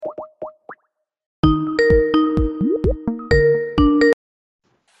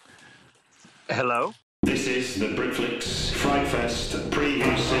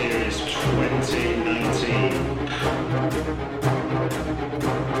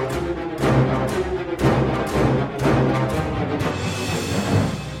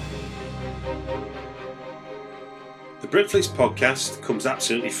Britflicks podcast comes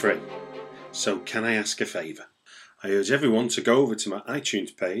absolutely free. So can I ask a favour? I urge everyone to go over to my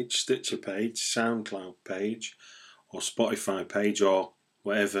iTunes page, Stitcher page, SoundCloud page, or Spotify page, or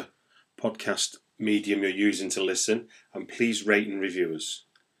whatever podcast medium you're using to listen, and please rate and review us.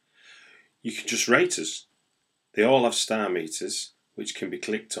 You can just rate us. They all have star meters, which can be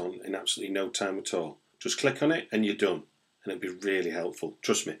clicked on in absolutely no time at all. Just click on it and you're done. And it'll be really helpful.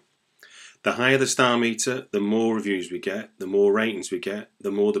 Trust me. The higher the star meter, the more reviews we get, the more ratings we get,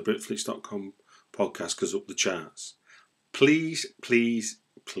 the more the Britflicks.com podcast goes up the charts. Please, please,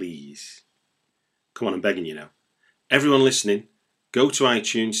 please. Come on, I'm begging you now. Everyone listening, go to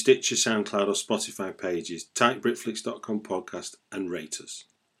iTunes, Stitcher, SoundCloud or Spotify pages, type Britflicks.com podcast and rate us.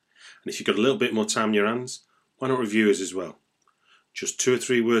 And if you've got a little bit more time in your hands, why not review us as well? Just 2 or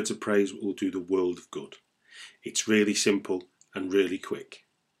 3 words of praise will do the world of good. It's really simple and really quick.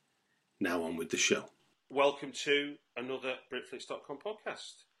 Now on with the show. Welcome to another Britflicks.com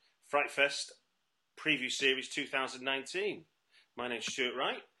podcast. Frightfest Preview Series 2019. My name's Stuart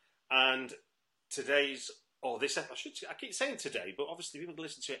Wright, and I keep saying today, but obviously people can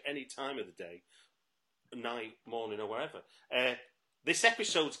listen to it any time of the day, night, morning or wherever. This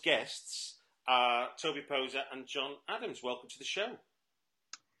episode's guests are Toby and John Adams. Welcome to the show.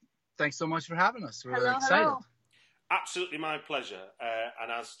 Thanks so much for having us. We're excited. Hello. Absolutely my pleasure. And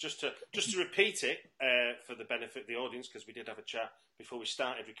as just to repeat it for the benefit of the audience, because we did have a chat before we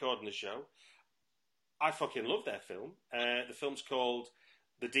started recording the show, I fucking love their film. The film's called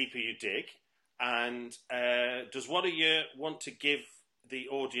The Deeper You Dig. And does one of you want to give the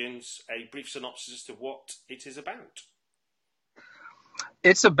audience a brief synopsis as to what it is about?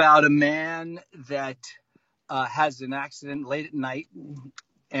 It's about a man that has an accident late at night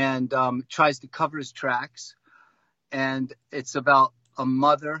and tries to cover his tracks. And it's about a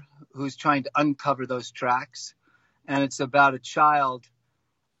mother who's trying to uncover those tracks. And it's about a child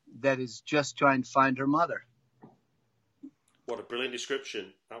that is just trying to find her mother. What a brilliant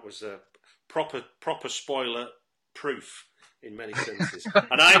description. That was a proper spoiler proof in many senses.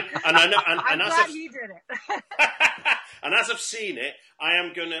 I'm glad he did it. And as I've seen it,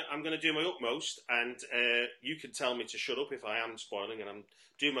 I'm gonna do my utmost, and you can tell me to shut up if I am spoiling, and I'm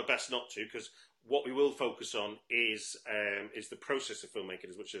doing my best not to, because what we will focus on is the process of filmmaking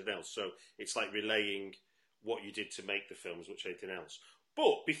as much as anything else. So it's like relaying what you did to make the film as much as anything else.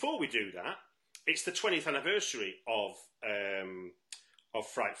 But before we do that, it's the 20th anniversary of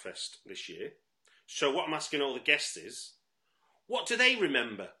Frightfest this year. So what I'm asking all the guests is, what do they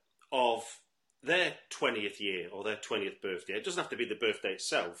remember of their 20th year or their 20th birthday? It doesn't have to be the birthday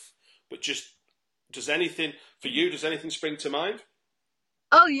itself, but just does anything spring to mind?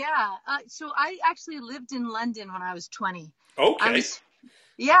 Oh, yeah. So I actually lived in London when I was 20. Okay.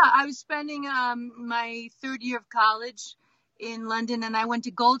 I was spending my third year of college in London, and I went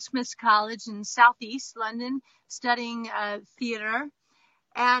to Goldsmiths College in southeast London studying theatre.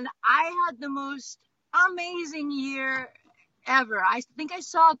 And I had the most amazing year ever. I think I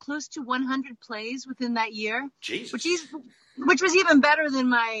saw close to 100 plays within that year. Jesus. Which was even better than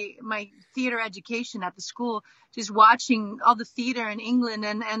my theater education at the school. Just watching all the theater in England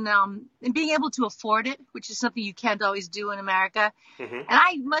and being able to afford it, which is something you can't always do in America. Mm-hmm. And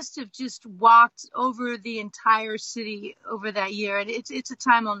I must have just walked over the entire city over that year, and it's a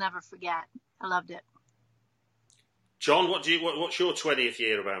time I'll never forget. I loved it. John, what's your 20th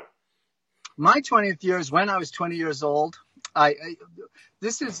year about? My 20th year is when I was 20 years old.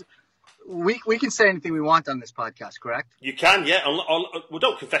 We can say anything we want on this podcast, correct? You can, yeah. We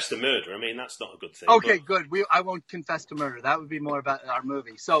don't confess to murder. I mean, that's not a good thing. Okay, good. I won't confess to murder. That would be more about our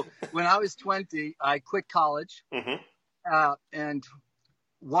movie. So when I was 20, I quit college and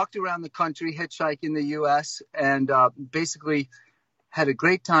walked around the country, hitchhiked in the U.S., and basically had a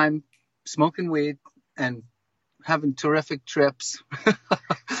great time smoking weed and having terrific trips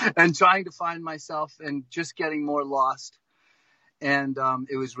and trying to find myself and just getting more lost. And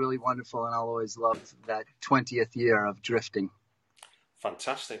it was really wonderful, and I'll always love that 20th year of drifting.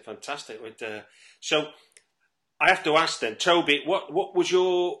 Fantastic. So I have to ask then, Toby, what was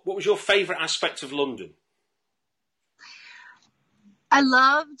your favourite aspect of London? I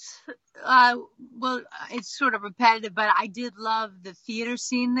loved, it's sort of repetitive, but I did love the theater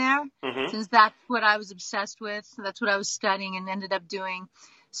scene there, since that's what I was obsessed with. That's what I was studying and ended up doing.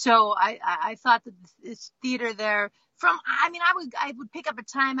 So I thought that this theater there, I would pick up a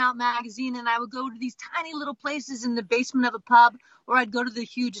Time Out magazine and I would go to these tiny little places in the basement of a pub, or I'd go to the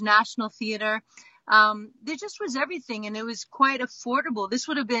huge National Theater. There just was everything, and it was quite affordable. This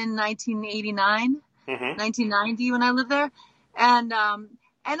would have been 1989, 1990 when I lived there. And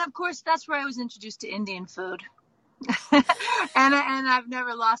of course, that's where I was introduced to Indian food. and I've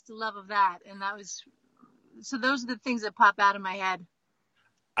never lost the love of that. And that was so. Those are the things that pop out of my head.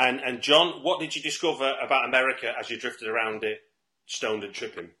 And John, what did you discover about America as you drifted around it, stoned and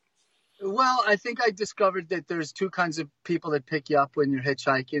tripping? Well, I think I discovered that there's two kinds of people that pick you up when you're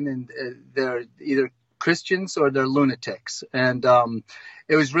hitchhiking, and they're either Christians or they're lunatics. And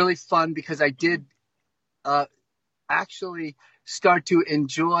it was really fun because I did actually start to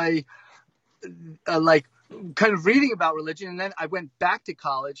enjoy like kind of reading about religion. And then I went back to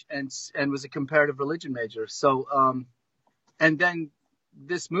college and was a comparative religion major. So and then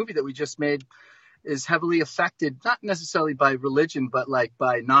this movie that we just made is heavily affected, not necessarily by religion, but like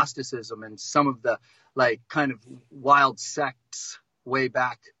by Gnosticism and some of the like kind of wild sects way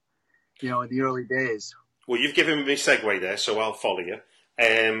back, in the early days. Well, you've given me a segue there, so I'll follow you.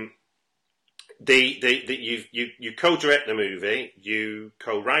 You co-direct the movie, you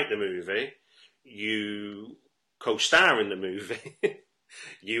co-write the movie, you co-star in the movie,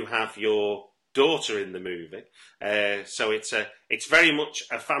 you have your daughter in the movie, so it's very much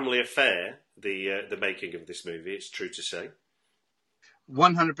a family affair. The making of this movie, it's true to say.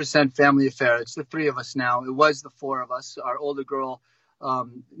 100% family affair. It's the three of us now. It was the four of us. Our older girl,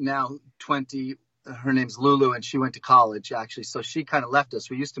 now 20, her name's Lulu, and she went to college actually. So she kind of left us.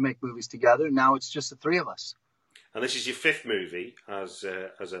 We used to make movies together. Now it's just the three of us. And this is your fifth movie as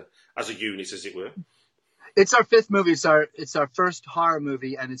a unit, as it were. It's our fifth movie. It's our first horror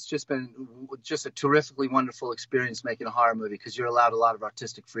movie, and it's just been a terrifically wonderful experience making a horror movie because you're allowed a lot of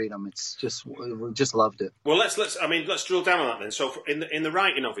artistic freedom. We just loved it. Well, let's drill down on that then. So, in the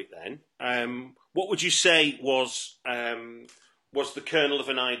writing of it, then, what would you say was the kernel of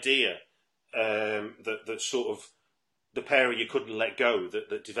an idea that sort of the pair of you couldn't let go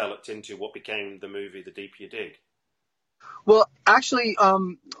that developed into what became the movie The Deep You Dig? Well, actually,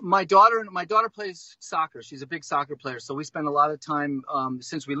 my daughter plays soccer. She's a big soccer player. So we spend a lot of time,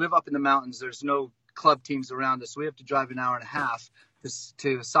 since we live up in the mountains, there's no club teams around us. So we have to drive an hour and a half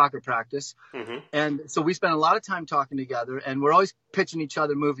to soccer practice. Mm-hmm. And so we spend a lot of time talking together, and we're always pitching each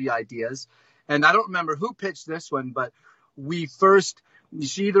other movie ideas. And I don't remember who pitched this one, but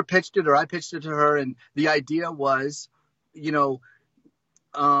she either pitched it or I pitched it to her. And the idea was,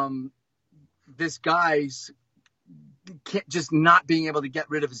 this guy's just not being able to get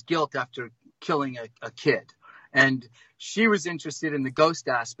rid of his guilt after killing a kid. And she was interested in the ghost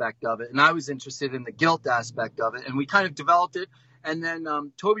aspect of it, and I was interested in the guilt aspect of it. And we kind of developed it. And then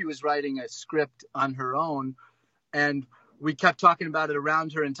Toby was writing a script on her own, and we kept talking about it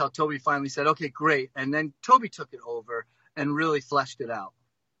around her until Toby finally said, okay, great. And then Toby took it over and really fleshed it out.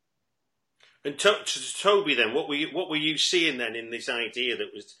 And Toby, then, what were you seeing then in this idea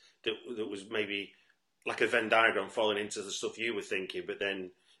that was maybe like a Venn diagram falling into the stuff you were thinking, but then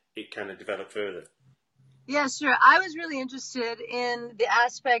it kind of developed further? Yeah, sure. I was really interested in the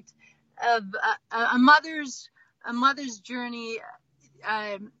aspect of a mother's journey,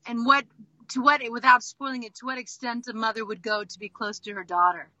 and without spoiling it, to what extent a mother would go to be close to her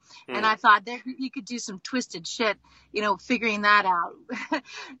daughter. Mm. And I thought you could do some twisted shit, figuring that out.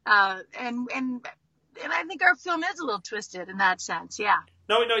 And I think our film is a little twisted in that sense. Yeah.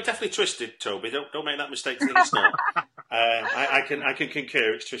 No, it definitely twisted, Toby. Don't make that mistake thinking it's not. I can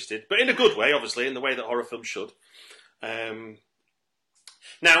concur. It's twisted, but in a good way, obviously, in the way that horror films should. Now,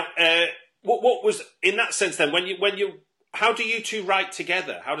 what was in that sense then? How do you two write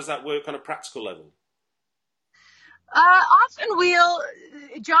together? How does that work on a practical level? Often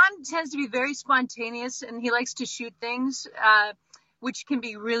John tends to be very spontaneous, and he likes to shoot things, which can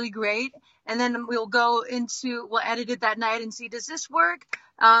be really great. And then we'll edit it that night and see, does this work?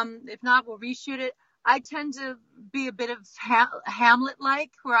 If not, we'll reshoot it. I tend to be a bit of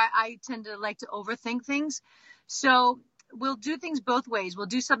Hamlet-like, where I tend to like to overthink things. So we'll do things both ways. We'll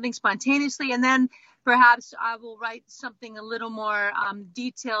do something spontaneously, and then perhaps I will write something a little more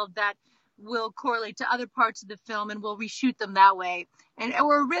detailed that will correlate to other parts of the film, and we'll reshoot them that way,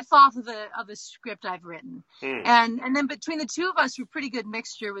 or riff off of a script I've written. And then between the two of us, we're a pretty good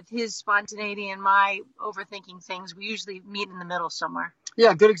mixture with his spontaneity and my overthinking things. We usually meet in the middle somewhere.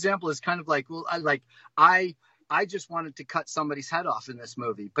 Yeah, a good example is kind of like, I just wanted to cut somebody's head off in this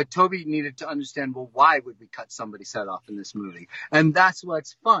movie, but Toby needed to understand, well, why would we cut somebody's head off in this movie? And that's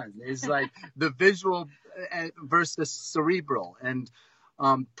what's fun, is like the visual versus cerebral, and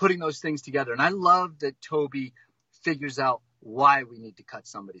putting those things together. And I love that Toby figures out why we need to cut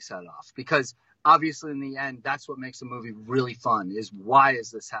somebody's head off, because obviously in the end, that's what makes a movie really fun, is why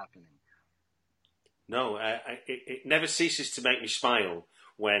is this happening? No, it never ceases to make me smile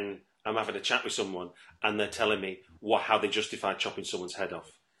when I'm having a chat with someone and they're telling me how they justify chopping someone's head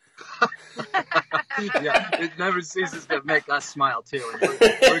off. Yeah, it never ceases to make us smile too.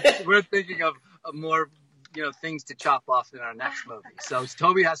 And we're thinking of more, things to chop off in our next movie. So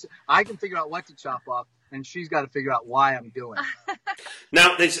Toby I can figure out what to chop off, and she's got to figure out why I'm doing it.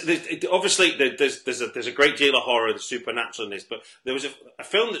 Now, obviously there's a great deal of horror, the supernatural in this, but there was a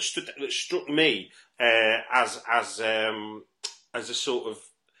film that struck me as a sort of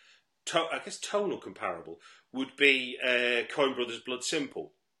I guess tonal comparable would be Coen Brothers' Blood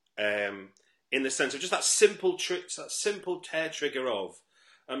Simple, in the sense of just that simple trick, that simple hair trigger of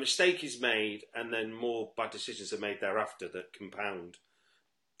a mistake is made, and then more bad decisions are made thereafter that compound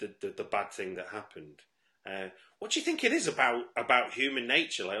the bad thing that happened. What do you think it is about human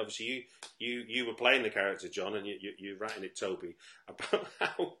nature? Like, obviously, you were playing the character, John, and you're writing it, Toby, about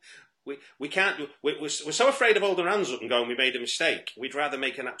how we can't. We're so afraid of holding our hands up and going, we made a mistake. We'd rather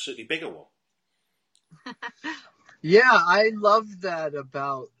make an absolutely bigger one. Yeah, I love that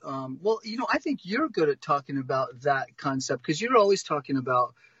about. I think you're good at talking about that concept, because you're always talking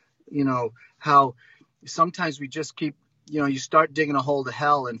about, how sometimes we just keep, you start digging a hole to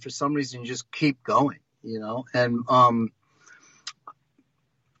hell, and for some reason you just keep going. And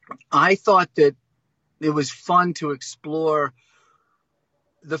I thought that it was fun to explore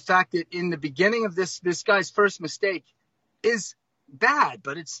the fact that in the beginning of this guy's first mistake is bad,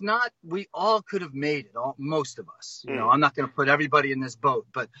 but it's not. We all could have made it. Most of us. I'm not going to put everybody in this boat,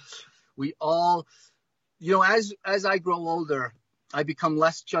 but we all, as I grow older, I become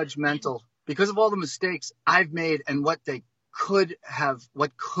less judgmental because of all the mistakes I've made and what could have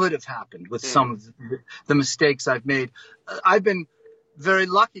happened with some of the mistakes I've made. I've been very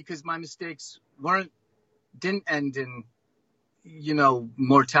lucky because my mistakes didn't end in,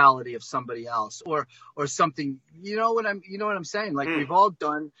 mortality of somebody else or something. You know what I'm saying? Like, we've all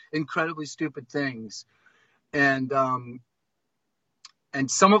done incredibly stupid things, and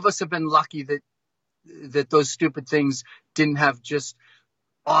some of us have been lucky that those stupid things didn't have just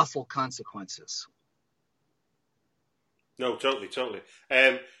awful consequences. No, totally.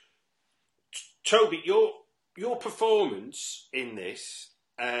 Toby, your performance in this,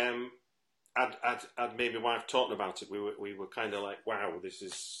 I'd made my wife talking about it. We were kind of like, wow, this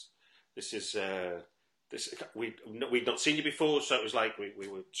is we'd not seen you before, so it was like we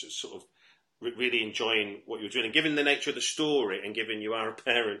were just sort of really enjoying what you were doing, and given the nature of the story, and given you are a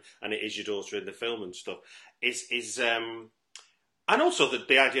parent and it is your daughter in the film and stuff, and also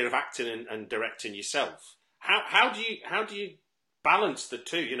the idea of acting and directing yourself. How do you balance the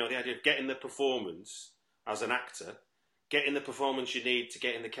two? The idea of getting the performance as an actor, getting the performance you need to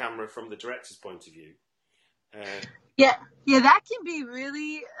get in the camera from the director's point of view. Yeah, that can be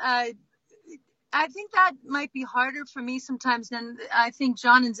really. I think that might be harder for me sometimes than I think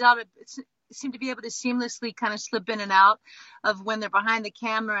John and Zelda seem to be able to seamlessly kind of slip in and out of when they're behind the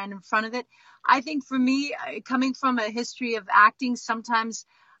camera and in front of it. I think for me, coming from a history of acting, sometimes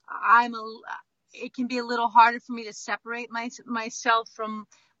it can be a little harder for me to separate myself from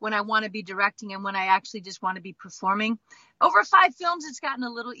when I want to be directing and when I actually just want to be performing. Over 5 films, it's gotten a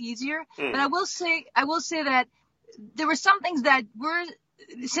little easier. But I will say that there were some things that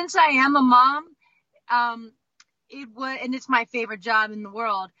since I am a mom, and it's my favorite job in the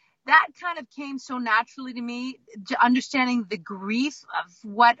world, that kind of came so naturally to me, understanding the grief of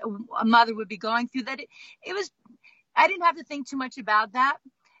what a mother would be going through, that I didn't have to think too much about that.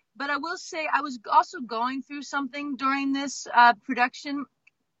 But I will say I was also going through something during this production.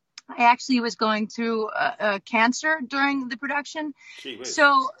 I actually was going through cancer during the production. And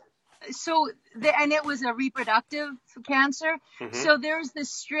it was a reproductive cancer. Mm-hmm. So there's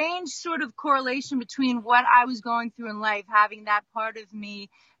this strange sort of correlation between what I was going through in life, having that part of me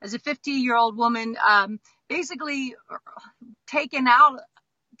as a 50-year-old woman, basically taken out,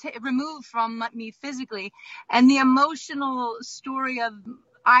 removed from me physically, and the emotional story of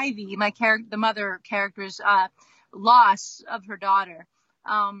Ivy, the mother character's loss of her daughter.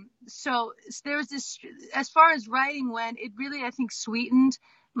 So there's this, as far as writing went, it really, I think, sweetened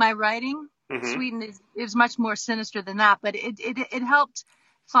my writing. Mm-hmm. Sweetened is much more sinister than that, but it helped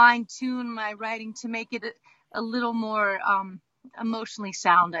fine tune my writing to make it a little more emotionally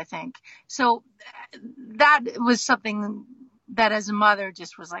sound, I think. So that was something that as a mother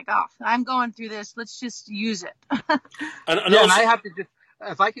just was like, oh, I'm going through this. Let's just use it. and I have to just,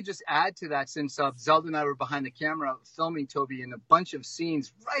 if I could just add to that, since Zelda and I were behind the camera filming Toby in a bunch of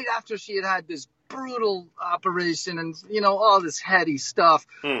scenes right after she had this brutal operation and, all this heady stuff.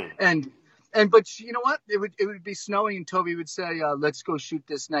 But you know what? It would be snowing and Toby would say, let's go shoot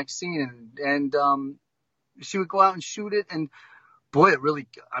this next scene. And she would go out and shoot it. And boy, it really,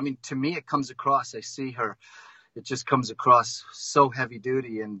 to me, it comes across. I see her, it just comes across so heavy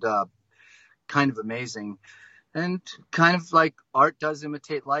duty and kind of amazing. And kind of like art does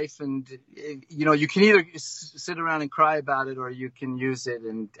imitate life. And, you can either sit around and cry about it, or you can use it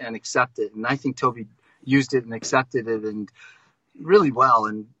and accept it. And I think Toby used it and accepted it and really well.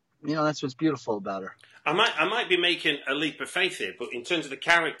 And, that's what's beautiful about her. I might be making a leap of faith here, but in terms of the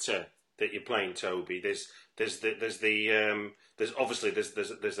character that you're playing, Toby, there's the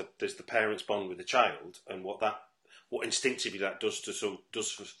parents' bond with the child and what instinctively that does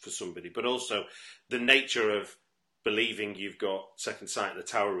for somebody, but also the nature of believing you've got second sight of the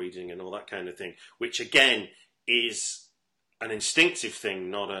tower reading and all that kind of thing, which again is an instinctive thing,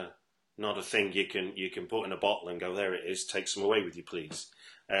 not a thing you can put in a bottle and go, there it is, take some away with you, please.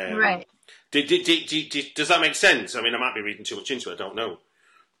 Right. Does that make sense? I mean, I might be reading too much into it. I don't know.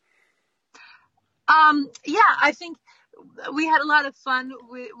 Yeah, I think we had a lot of fun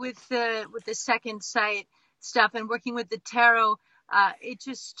with the second sight stuff and working with the tarot. It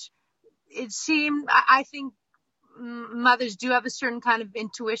seemed, I think mothers do have a certain kind of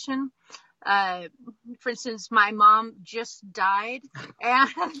intuition. For instance, my mom just died, and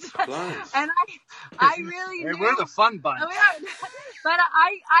I really knew. We're the fun bunch. But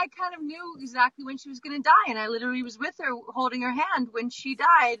I kind of knew exactly when she was going to die, and I literally was with her, holding her hand when she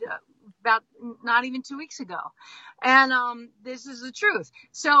died, about not even 2 weeks ago. And this is the truth.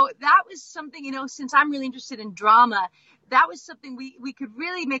 So that was something, since I'm really interested in drama, that was something we could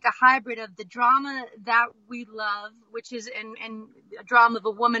really make a hybrid of the drama that we love, which is and a drama of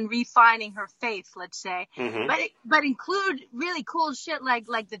a woman refining her faith, let's say, but include really cool shit like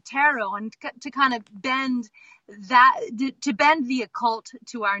the tarot, and to kind of bend the occult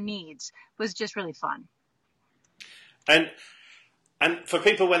to our needs was just really fun. And for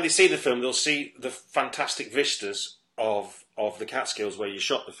people, when they see the film, they'll see the fantastic vistas of the Catskills where you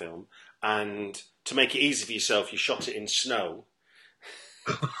shot the film, and to make it easy for yourself, you shot it in snow.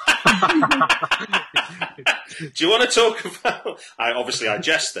 Do you want to talk about? I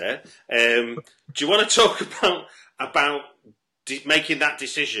jest there. Do you want to talk about making that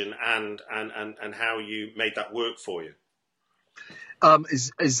decision and how you made that work for you?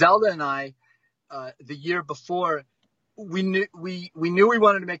 Zelda and I, the year before, we knew we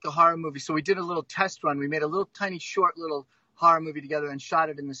wanted to make a horror movie, so we did a little test run. We made a little tiny short little horror movie together and shot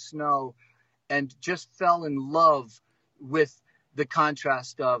it in the snow, and just fell in love with the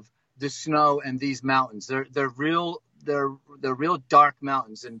contrast of the snow and these mountains. They're real dark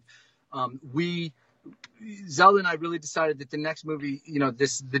mountains, and Zelda and I really decided that the next movie,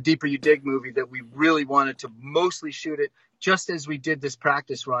 the Deeper You Dig movie, that we really wanted to mostly shoot it just as we did this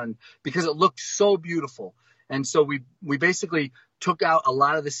practice run, because it looked so beautiful. And so we basically took out a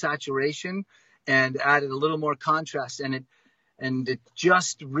lot of the saturation and added a little more contrast, and it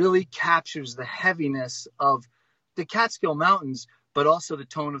just really captures the heaviness of the Catskill Mountains, but also the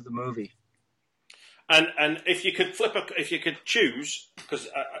tone of the movie. And if you could choose, because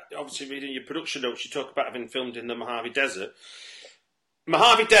obviously reading your production notes, you talk about having filmed in the Mojave Desert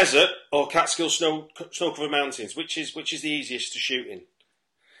or Catskill snow-covered mountains. Which is the easiest to shoot in?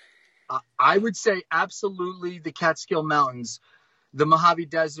 I would say absolutely the Catskill Mountains. The Mojave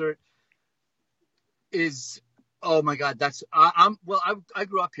Desert is, oh my God, I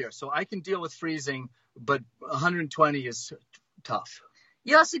grew up here, so I can deal with freezing, but 120 is tough.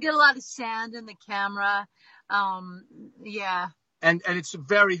 You also get a lot of sand in the camera. Yeah. And it's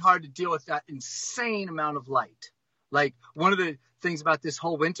very hard to deal with that insane amount of light. Like, one of the things about this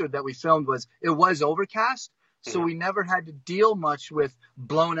whole winter that we filmed was it was overcast, so we never had to deal much with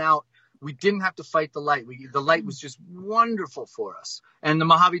blown out. We didn't have to fight the light. The light was just wonderful for us. And the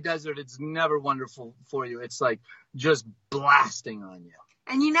Mojave Desert, it's never wonderful for you. It's like just blasting on you.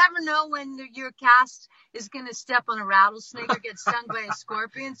 And you never know when your cast is going to step on a rattlesnake or get stung by a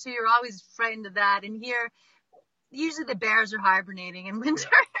scorpion, so you're always frightened of that. And here, usually the bears are hibernating in winter.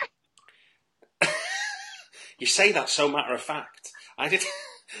 You say that so matter of fact. If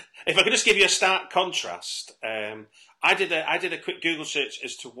I could just give you a stark contrast, I did a quick Google search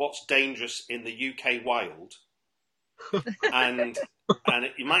as to what's dangerous in the UK wild, and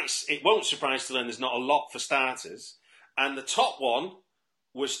it won't surprise to learn there's not a lot for starters, and the top one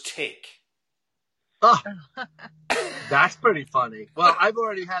was tick. Oh, that's pretty funny. Well, I've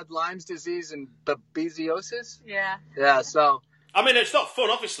already had Lyme's disease and babesiosis. Yeah. Yeah, so. I mean, it's not fun,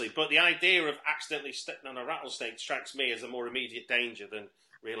 obviously, but the idea of accidentally stepping on a rattlesnake strikes me as a more immediate danger than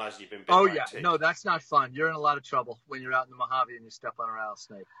realising you've been bitten by a tick. No, that's not fun. You're in a lot of trouble when you're out in the Mojave and you step on a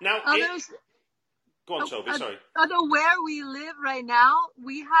rattlesnake. Now, go on, Toby, sorry. Although where we live right now,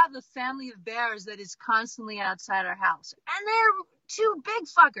 we have a family of bears that is constantly outside our house. And they're two big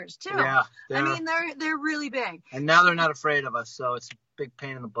fuckers too. Yeah, I mean, they're really big. And now they're not afraid of us, so it's a big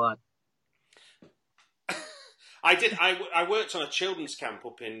pain in the butt. I worked on a children's camp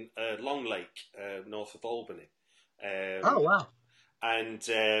up in Long Lake, north of Albany. Oh wow!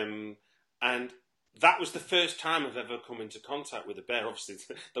 And that was the first time I've ever come into contact with a bear. Obviously,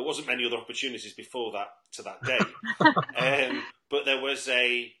 there wasn't many other opportunities before that to that day. But there was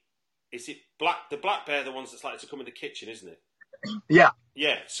is it the black bear, the ones that's likely to come in the kitchen, isn't it? Yeah.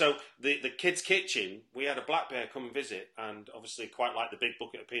 Yeah, so the kids' kitchen, we had a black bear come and visit, and obviously quite like the big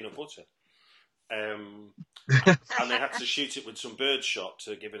bucket of peanut butter. And they had to shoot it with some bird shot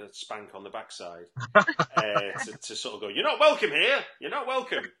to give it a spank on the backside to sort of go, "You're not welcome here. You're not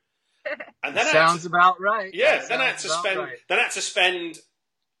welcome." And then sounds about right. Yeah, then I had to spend,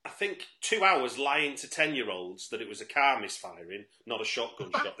 I think, 2 hours lying to 10-year-olds that it was a car misfiring, not a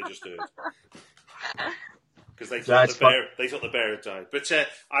shotgun shot they just heard. Because they thought the bear had died. But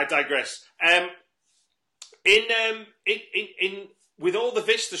I digress. With all the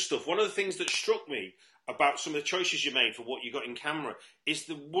Vista stuff, one of the things that struck me about some of the choices you made for what you got in camera is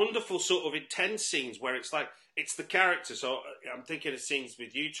the wonderful sort of intense scenes where it's like, it's the character. So I'm thinking of scenes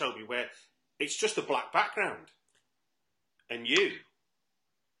with you, Toby, where it's just a black background. And you.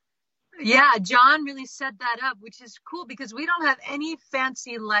 Yeah, John really set that up, which is cool because we don't have any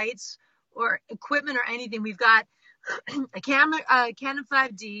fancy lights or equipment or anything. We've got a Canon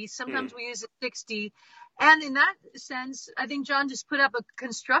 5D. Sometimes we use a 60. And in that sense, I think John just put up a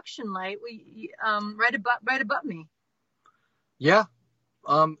construction light right above me. Yeah,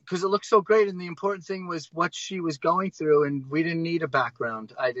 because it looked so great. And the important thing was what she was going through. And we didn't need a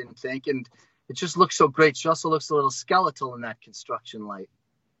background, I didn't think. And it just looks so great. She also looks a little skeletal in that construction light.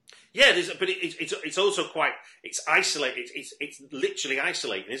 Yeah, but it's also it's isolated. It's literally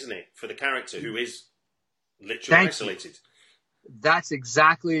isolating, isn't it, for the character who is literally isolated. That's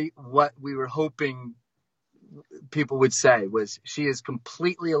exactly what we were hoping people would say, was she is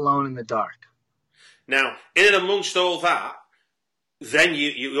completely alone in the dark. Now, in and amongst all that, then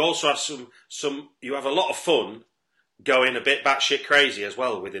you also have you have a lot of fun going a bit batshit crazy as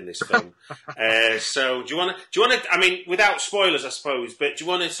well within this film. So do you want to? I mean, without spoilers, I suppose, but do you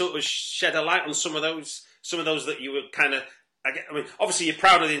want to sort of shed a light on some of those that you were kind of? I mean, obviously you're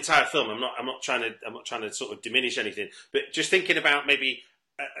proud of the entire film. I'm not trying to sort of diminish anything, but just thinking about maybe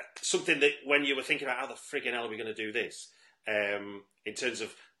something that when you were thinking about how the friggin' hell are we going to do this, in terms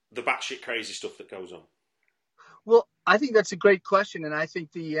of the batshit crazy stuff that goes on. Well, I think that's a great question, and I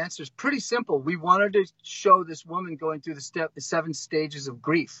think the answer is pretty simple. We wanted to show this woman going through the 7 stages of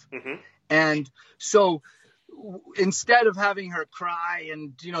grief. Mm-hmm. And so instead of having her cry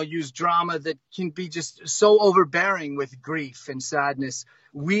and, use drama that can be just so overbearing with grief and sadness,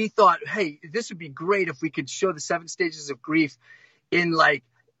 we thought, hey, this would be great if we could show the 7 stages of grief in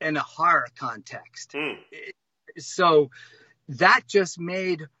a horror context. So that just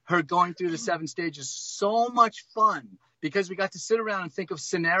made her going through the 7 stages so much fun, because we got to sit around and think of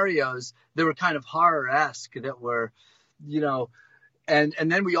scenarios that were kind of horror-esque, that were, and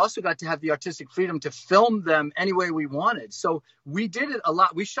then we also got to have the artistic freedom to film them any way we wanted. So we did it a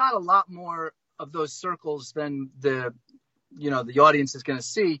lot. We shot a lot more of those circles than the audience is going to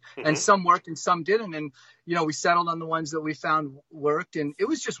see. Mm-hmm. And some worked and some didn't. And, we settled on the ones that we found worked. And it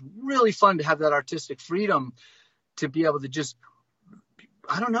was just really fun to have that artistic freedom to be able to just,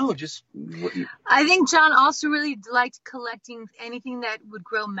 I don't know, I think John also really liked collecting anything that would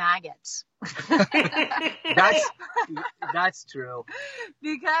grow maggots. That's true.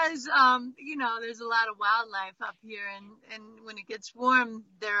 Because, there's a lot of wildlife up here, and when it gets warm,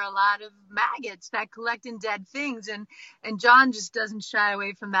 there are a lot of maggots that collect in dead things, and John just doesn't shy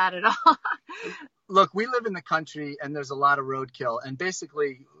away from that at all. Look, we live in the country, and there's a lot of roadkill, and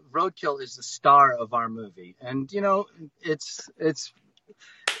basically roadkill is the star of our movie. And, it's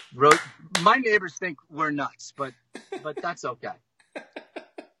my neighbors think we're nuts, but that's okay.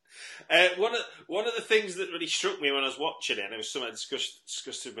 One of the things that really struck me when I was watching it, and it was something I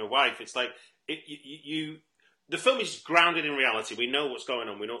discussed with my wife, it's like the film is grounded in reality. We know what's going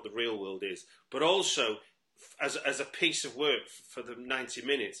on. We know what the real world is. But also, as a piece of work for the 90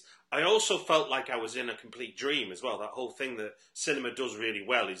 minutes, I also felt like I was in a complete dream as well. That whole thing that cinema does really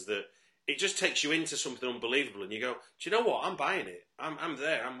well is that it just takes you into something unbelievable, and you go, do you know what? I'm buying it. I'm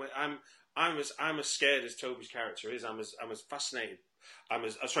there. I'm as scared as Toby's character is. I'm as fascinated.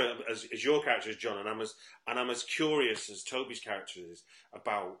 As your character is, John, and I'm as curious as Toby's character is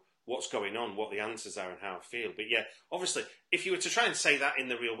about what's going on, what the answers are, and how I feel. But yeah, obviously, if you were to try and say that in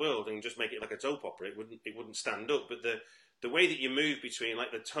the real world and just make it like a soap opera, it wouldn't stand up. But the way that you move between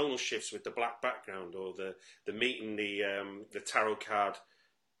like the tonal shifts with the black background, or the meeting the tarot card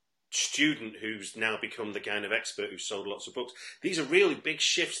student who's now become the kind of expert who's sold lots of books. These are really big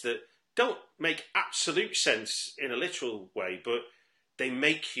shifts that don't make absolute sense in a literal way, but they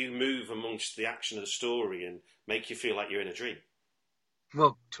make you move amongst the action of the story and make you feel like you're in a dream.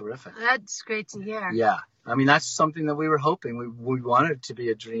 Well, terrific. That's great to hear. Yeah. I mean, that's something that we were hoping. We wanted it to be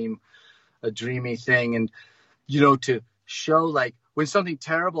a dreamy thing. And, to show, like, when something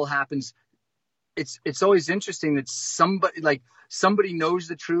terrible happens, it's always interesting that somebody knows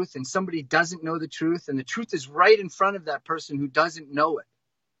the truth and somebody doesn't know the truth, and the truth is right in front of that person who doesn't know it,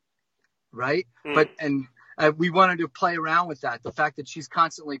 right? We wanted to play around with that, the fact that she's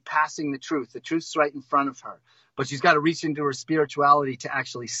constantly passing the truth's right in front of her, but she's got to reach into her spirituality to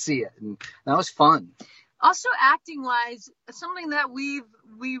actually see it, and that was fun. Also, acting wise, something that we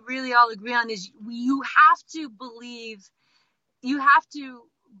really all agree on is you have to believe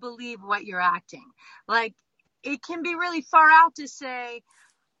what you're acting. Like, it can be really far out to say,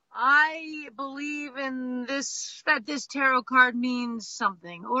 I believe in this, that this tarot card means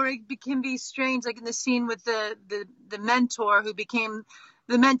something. Or it can be strange, like in the scene with the mentor who became,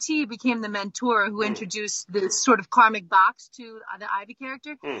 the mentee became the mentor who introduced this sort of karmic box to the Ivy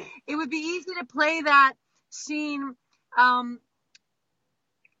character. It would be easy to play that scene, and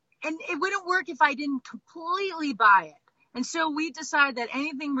it wouldn't work if I didn't completely buy it. And so we decided that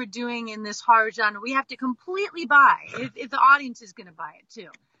anything we're doing in this horror genre, we have to completely buy if the audience is going to buy it too.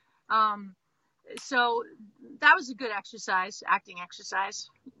 So that was a good acting exercise.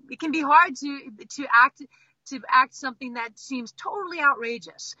 It can be hard to act something that seems totally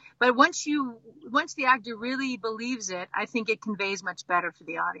outrageous, but once the actor really believes it, I think it conveys much better for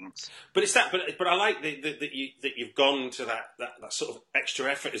the audience. But it's that. But I like that you've gone to that sort of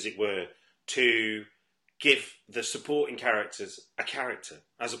extra effort, as it were, to give the supporting characters a character,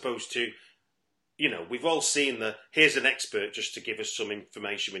 as opposed to, we've all seen here's an expert just to give us some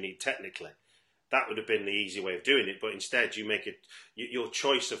information we need technically. That would have been the easy way of doing it, but instead you make it, your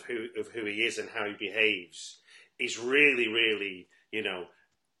choice of who he is and how he behaves is really, really,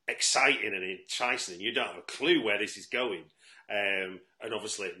 exciting and enticing. You don't have a clue where this is going. And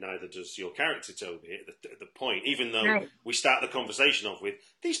obviously neither does your character, Toby, at the point, even though we start the conversation off with,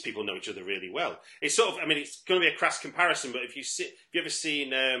 these people know each other really well. It's sort of, it's going to be a crass comparison, but if you've ever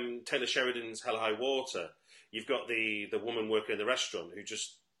seen Taylor Sheridan's Hell or High Water, you've got the woman working in the restaurant who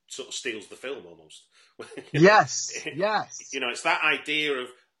just sort of steals the film almost. Yes. It's that idea of,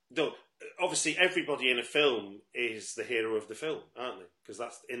 obviously everybody in a film is the hero of the film, aren't they? Because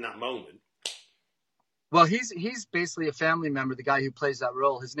that's in that moment. Well, he's basically a family member, the guy who plays that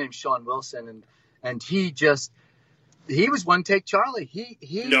role. His name's Sean Wilson, and he was one take Charlie. He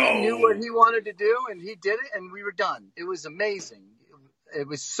knew what he wanted to do, and he did it, and we were done. It was amazing. It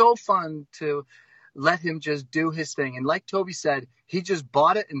was so fun to let him just do his thing. And like Toby said, he just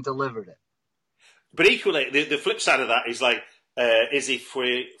bought it and delivered it. But equally, the flip side of that is like, Izzy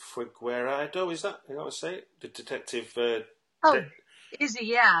Figueredo, is that how I say it? The detective. Izzy,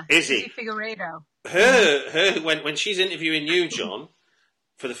 yeah. Izzy Figueredo. Her when she's interviewing you, John,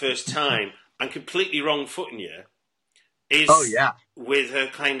 for the first time, and completely wrong footing you, is with her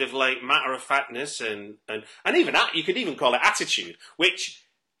kind of like matter of factness and even that, you could even call it attitude, which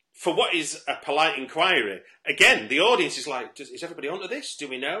for what is a polite inquiry, again, the audience is like, is everybody onto this? Do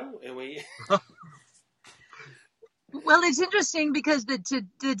we know? Are we? Well, it's interesting because the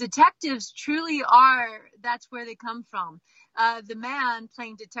detectives truly are, that's where they come from. The man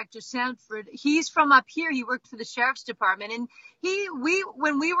playing Detective Sanford, he's from up here. He worked for the sheriff's department, and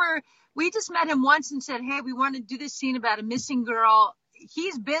we just met him once and said, hey, we want to do this scene about a missing girl.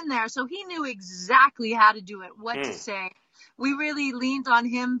 He's been there, so he knew exactly how to do it, what to say. We really leaned on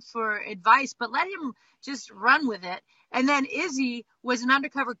him for advice, but let him just run with it. And then Izzy was an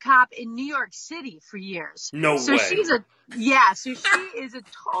undercover cop in New York City for years. No way. So she is a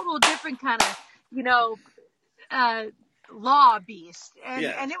total different kind of, law beast.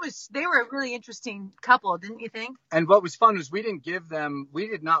 And they were a really interesting couple, didn't you think? And what was fun was we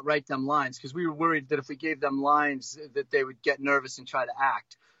did not write them lines because we were worried that if we gave them lines that they would get nervous and try to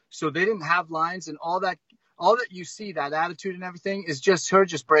act. So they didn't have lines, and all that you see, that attitude and everything, is just her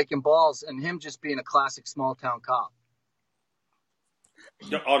just breaking balls and him just being a classic small town cop.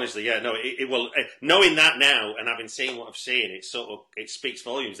 No, honestly, yeah, no. It will, knowing that now and having seen what I've seen, it speaks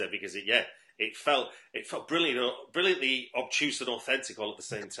volumes there, because it felt brilliantly obtuse and authentic all at the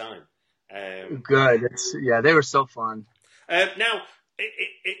same time. Good. They were so fun. Now,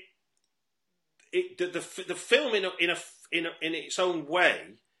 the film in its own way,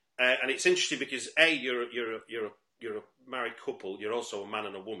 and it's interesting because you're a married couple. You're also a man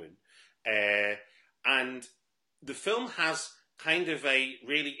and a woman, and the film has kind of a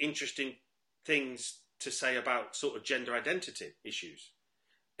really interesting things to say about sort of gender identity issues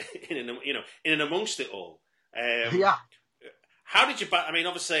in and amongst it all. Yeah. How did you? I mean,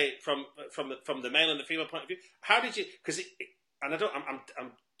 obviously, from the male and the female point of view, how did you? Because and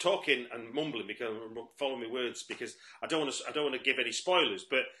I'm talking and mumbling because I'm following my words because I don't want to give any spoilers.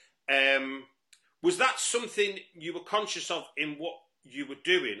 But was that something you were conscious of in what you were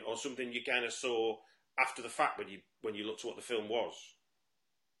doing, or something you kind of saw after the fact when you looked at what the film was?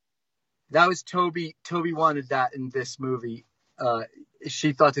 That was Toby. Toby wanted that in this movie.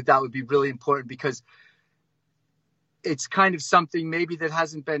 She thought that would be really important because it's kind of something maybe that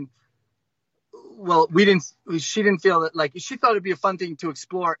hasn't been. Well, she didn't feel that, like, she thought it'd be a fun thing to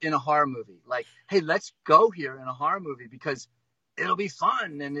explore in a horror movie. Like, hey, let's go here in a horror movie because it'll be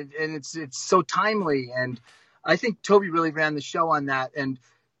fun and it's so timely. And I think Toby really ran the show on that. And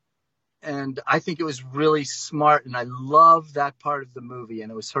I think it was really smart. And I love that part of the movie.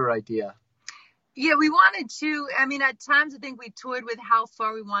 And it was her idea. Yeah, we wanted to. I mean, at times I think we toyed with how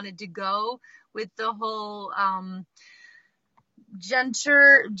far we wanted to go with the whole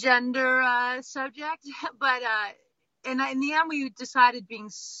gender subject, but and in the end we decided being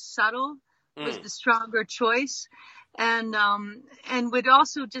subtle was the stronger choice, and would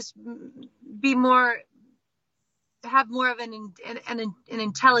also just have more of an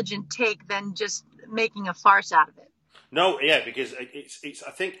intelligent take than just making a farce out of it. No, yeah, because it's.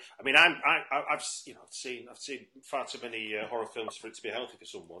 I think. I mean, I've seen far too many horror films for it to be healthy for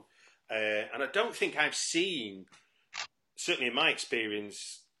someone, and I don't think I've seen, certainly in my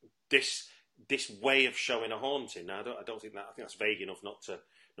experience, this way of showing a haunting. Now, I don't think that. I think that's vague enough not to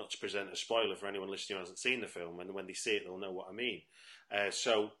present a spoiler for anyone listening who hasn't seen the film, and when they see it, they'll know what I mean.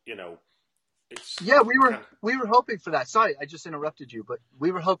 So it's we were hoping for that. Sorry, I just interrupted you, but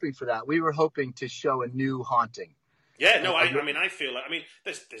we were hoping for that. We were hoping to show a new haunting. Yeah, no, I mean, I feel like, I mean,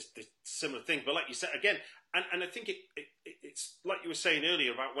 there's similar things, but like you said again, and I think it's like you were saying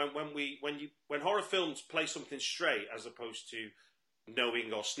earlier about when horror films play something straight as opposed to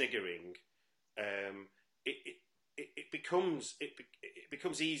knowing or sniggering, it becomes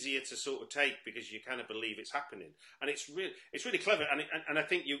easier to sort of take because you kind of believe it's happening, and it's really clever, and I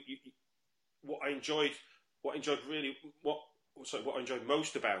think what I enjoyed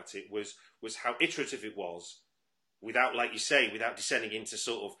most about it was how iterative it was. Without, like you say, without descending into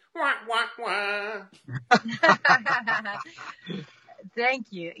sort of wah, wah, wah. Thank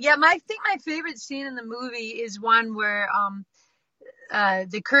you. Yeah, I think my favorite scene in the movie is one where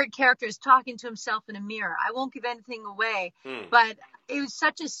the Kurt character is talking to himself in a mirror. I won't give anything away, but it was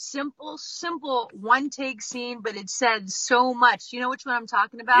such a simple one take scene, but it said so much. You know which one I'm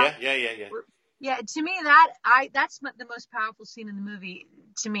talking about? Yeah. Yeah, to me that's the most powerful scene in the movie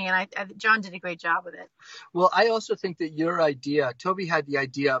to me, and John did a great job with it. Well, I also think that your idea, Toby had the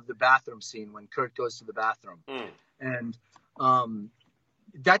idea of the bathroom scene when Kurt goes to the bathroom, and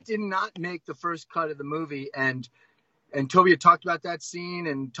that did not make the first cut of the movie. And Toby had talked about that scene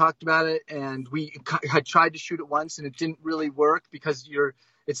and talked about it, and we had tried to shoot it once, and it didn't really work because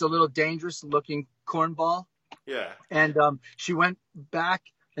it's a little dangerous looking cornball. Yeah. And she went back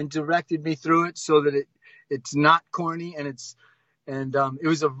and directed me through it so that it's not corny, and it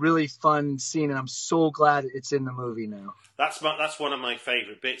was a really fun scene, and I'm so glad it's in the movie now. That's one of my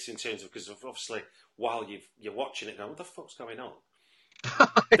favourite bits in terms of, because obviously while you're watching it, going, what the fuck's going on?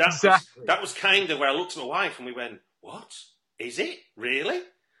 Exactly. That was kind of where I looked at my wife and we went, what? Is it? Really?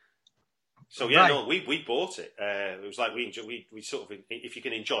 So yeah, right. No, we bought it. It was like we sort of, if you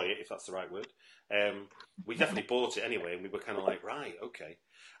can enjoy it, if that's the right word, we definitely bought it anyway, and we were kind of like, right, okay.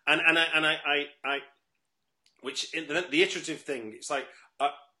 And I which in the iterative thing, it's like,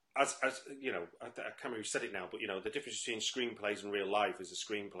 as you know, I can't remember who said it now, but the difference between screenplays and real life is a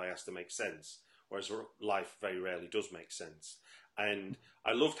screenplay has to make sense, whereas life very rarely does make sense. And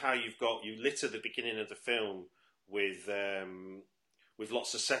I loved how you litter the beginning of the film with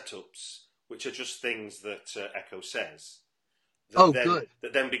lots of setups, which are just things that Echo says. Good.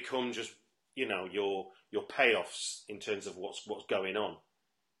 That then become just your payoffs in terms of what's going on.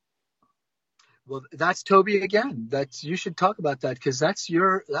 Well, that's Toby again. You should talk about that because that's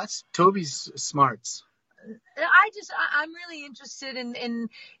Toby's smarts. I'm really interested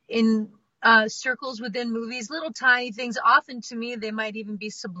in circles within movies, little tiny things. Often to me, they might even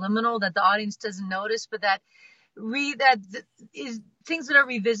be subliminal that the audience doesn't notice, but is things that are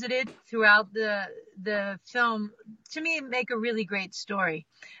revisited throughout the film, to me, make a really great story.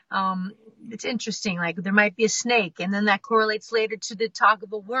 It's interesting. Like there might be a snake, and then that correlates later to the talk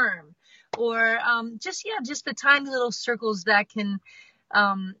of a worm. or just the tiny little circles that can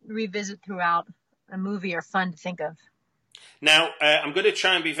revisit throughout a movie are fun to think of. Now, I'm going to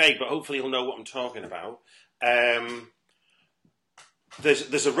try and be vague, but hopefully you'll know what I'm talking about.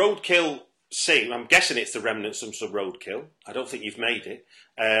 There's a roadkill scene. I'm guessing it's the remnants of some roadkill. I don't think you've made it.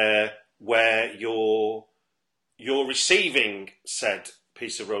 Where you're receiving said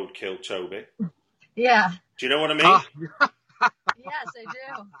piece of roadkill, Toby. Yeah. Do you know what I mean? Yes, I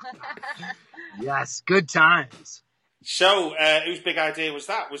do. Yes, good times. So, whose big idea was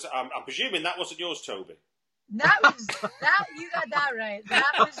that? I'm presuming that wasn't yours, Toby. That. You got that right.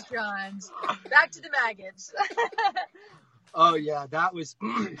 That was John's. Back to the maggots. Oh yeah, that was.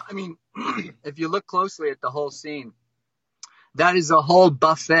 I mean, if you look closely at the whole scene, that is a whole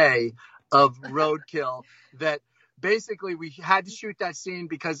buffet of roadkill. That basically we had to shoot that scene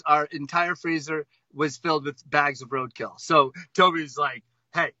because our entire freezer was filled with bags of roadkill. So Toby's like,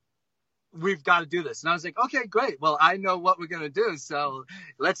 "Hey, we've got to do this," and I was like, "Okay, great. Well, I know what we're gonna do, so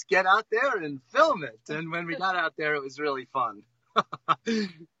let's get out there and film it." And when we got out there, it was really fun.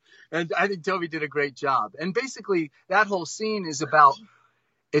 And I think Toby did a great job. And basically, that whole scene is about,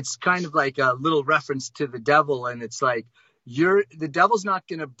 it's kind of like a little reference to the devil. And it's like, the devil's not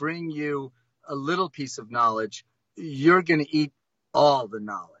going to bring you a little piece of knowledge. You're going to eat all the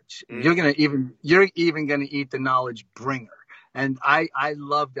knowledge. You're even going to eat the knowledge bringer. And I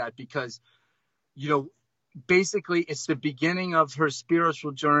love that because, basically it's the beginning of her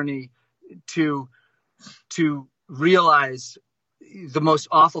spiritual journey to realize the most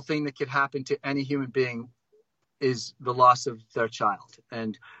awful thing that could happen to any human being is the loss of their child.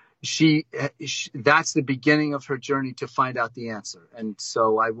 And she that's the beginning of her journey to find out the answer. And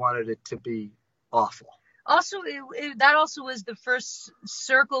so I wanted it to be awful. Also, that also was the first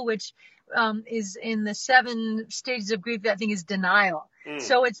circle, which is in the 7 stages of grief. That thing is denial.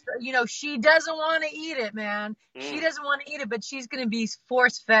 So it's, she doesn't want to eat it, man. She doesn't want to eat it, but she's going to be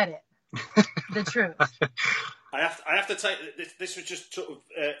force fed it. The truth. I have to tell you, this was just sort of,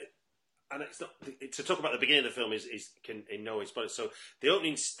 and it's not to talk about the beginning of the film can in no way spoil it. So the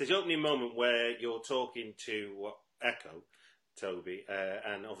opening moment where you're talking to Echo, Toby,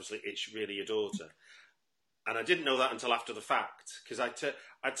 and obviously it's really your daughter. And I didn't know that until after the fact, because I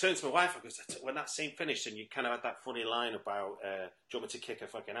turned to my wife, I goes, when that scene finished and you kind of had that funny line about, do you want me to kick her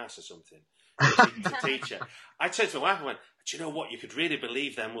fucking ass or something, to teach her. I turned to my wife and went, do you know what, you could really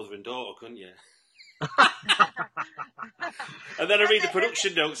believe their mother and daughter, couldn't you? And then I read the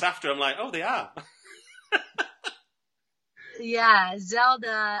production notes after, I'm like, oh, they are. Yeah,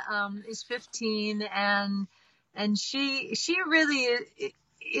 Zelda is 15, and she really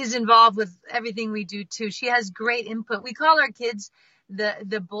is involved with everything we do too. She has great input. We call our kids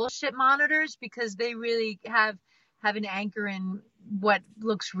the bullshit monitors because they really have an anchor in what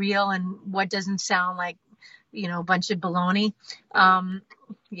looks real and what doesn't sound like, a bunch of baloney.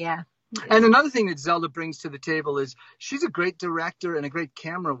 Yeah. And another thing that Zelda brings to the table is she's a great director and a great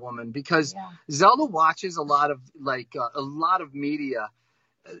camera woman because Zelda watches a lot of media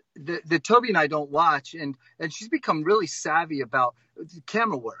that Toby and I don't watch, and she's become really savvy about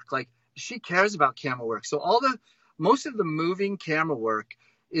camera work. Like, she cares about camera work. So most of the moving camera work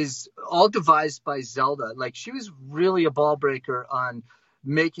is all devised by Zelda. Like, she was really a ball breaker on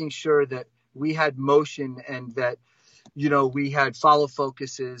making sure that we had motion and that we had follow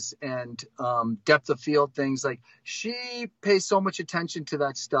focuses and depth of field things. Like, she pays so much attention to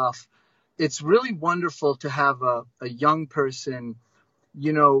that stuff. It's really wonderful to have a young person,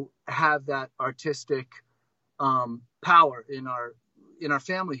 have that artistic power in our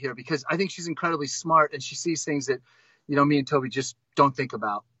family here, because I think she's incredibly smart and she sees things that, me and Toby just don't think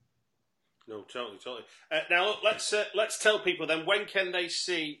about. No, totally. Now, look, let's tell people then, when can they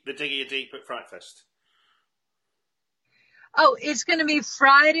see The Digging You Deep at Fright Fest? Oh, it's going to be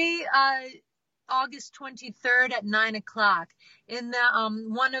Friday, August 23rd at 9:00 in the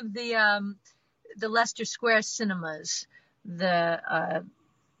one of the Leicester Square cinemas. One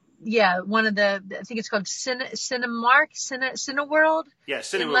of the, I think it's called Cinemark, Cineworld. Yeah,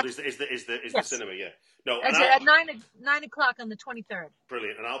 Cineworld is the cinema. Yeah. No, it's at 9:00 on the 23rd.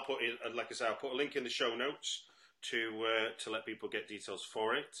 Brilliant, and I'll put in, like I say, I'll put a link in the show notes to let people get details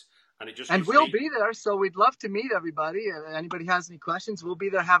for it. And we'll be there, so we'd love to meet everybody. Anybody has any questions, we'll be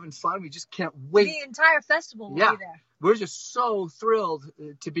there having fun. We just can't wait. The entire festival will be there. We're just so thrilled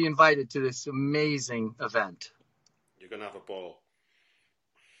to be invited to this amazing event. You're going to have a ball.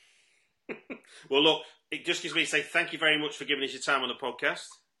 Well, look, it just gives me to say thank you very much for giving us your time on the podcast.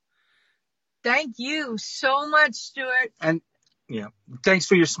 Thank you so much, Stuart. And thanks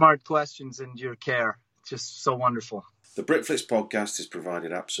for your smart questions and your care. just so wonderful. The Britflix podcast is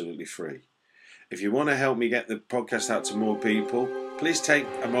provided absolutely free. If you want to help me get the podcast out to more people, please take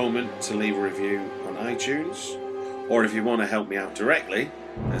a moment to leave a review on iTunes. Or if you want to help me out directly,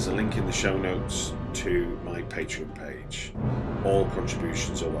 there's a link in the show notes to my Patreon page. All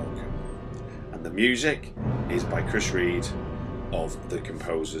contributions are welcome. And the music is by Chris Reed of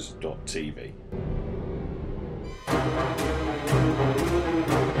thecomposers.tv.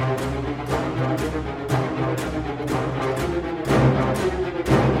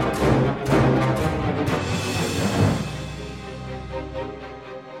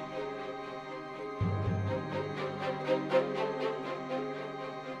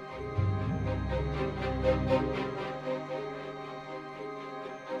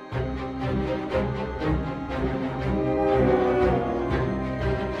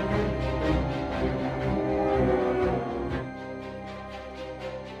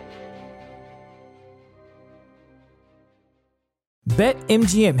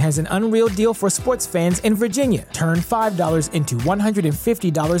 BetMGM has an unreal deal for sports fans in Virginia. Turn $5 into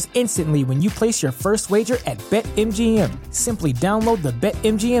 $150 instantly when you place your first wager at BetMGM. Simply download the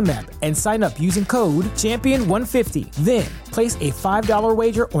BetMGM app and sign up using code Champion150. Then, place a $5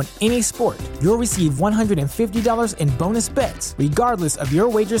 wager on any sport. You'll receive $150 in bonus bets, regardless of your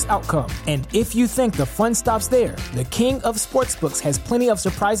wager's outcome. And if you think the fun stops there, the King of Sportsbooks has plenty of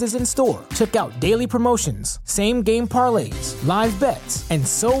surprises in store. Check out daily promotions, same-game parlays, live bets, and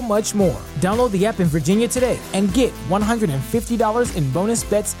so much more. Download the app in Virginia today and get $150 in bonus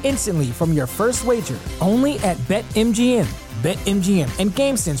bets instantly from your first wager. Only at BetMGM. BetMGM and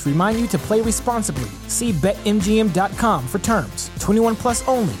GameSense remind you to play responsibly. See BetMGM.com for terms. 21 plus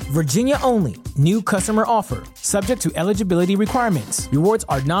only. Virginia only. New customer offer. Subject to eligibility requirements. Rewards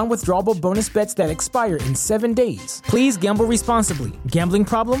are non-withdrawable bonus bets that expire in 7 days. Please gamble responsibly. Gambling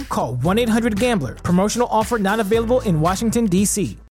problem? Call 1-800-GAMBLER. Promotional offer not available in Washington, D.C.